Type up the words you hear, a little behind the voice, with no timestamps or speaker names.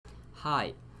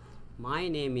Hi, my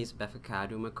name is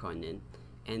Befakadu Makonnen,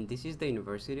 and this is the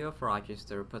University of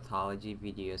Rochester Pathology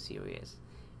video series.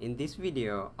 In this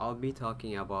video, I'll be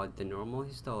talking about the normal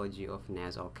histology of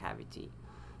nasal cavity.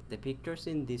 The pictures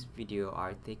in this video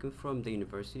are taken from the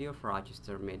University of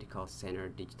Rochester Medical Center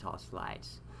digital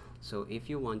slides. So if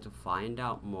you want to find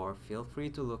out more, feel free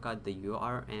to look at the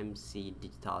URMC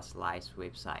digital slides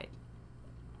website.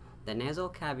 The nasal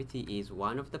cavity is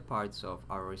one of the parts of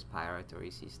our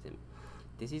respiratory system.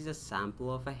 This is a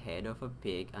sample of a head of a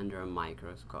pig under a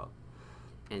microscope.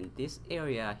 And this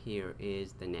area here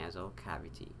is the nasal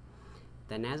cavity.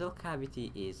 The nasal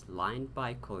cavity is lined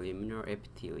by columnar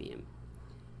epithelium.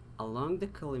 Along the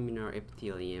columnar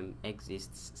epithelium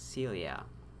exists cilia,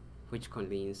 which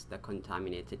contains the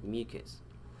contaminated mucus.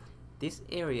 This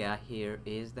area here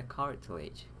is the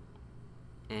cartilage.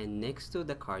 And next to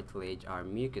the cartilage are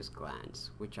mucus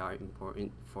glands, which are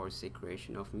important for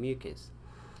secretion of mucus.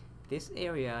 This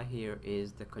area here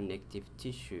is the connective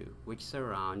tissue, which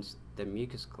surrounds the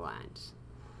mucus glands.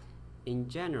 In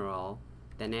general,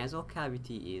 the nasal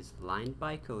cavity is lined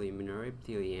by columnar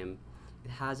epithelium.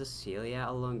 It has a cilia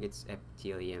along its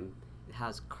epithelium. It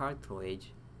has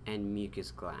cartilage and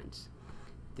mucus glands.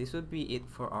 This would be it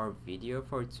for our video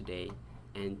for today,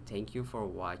 and thank you for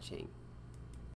watching.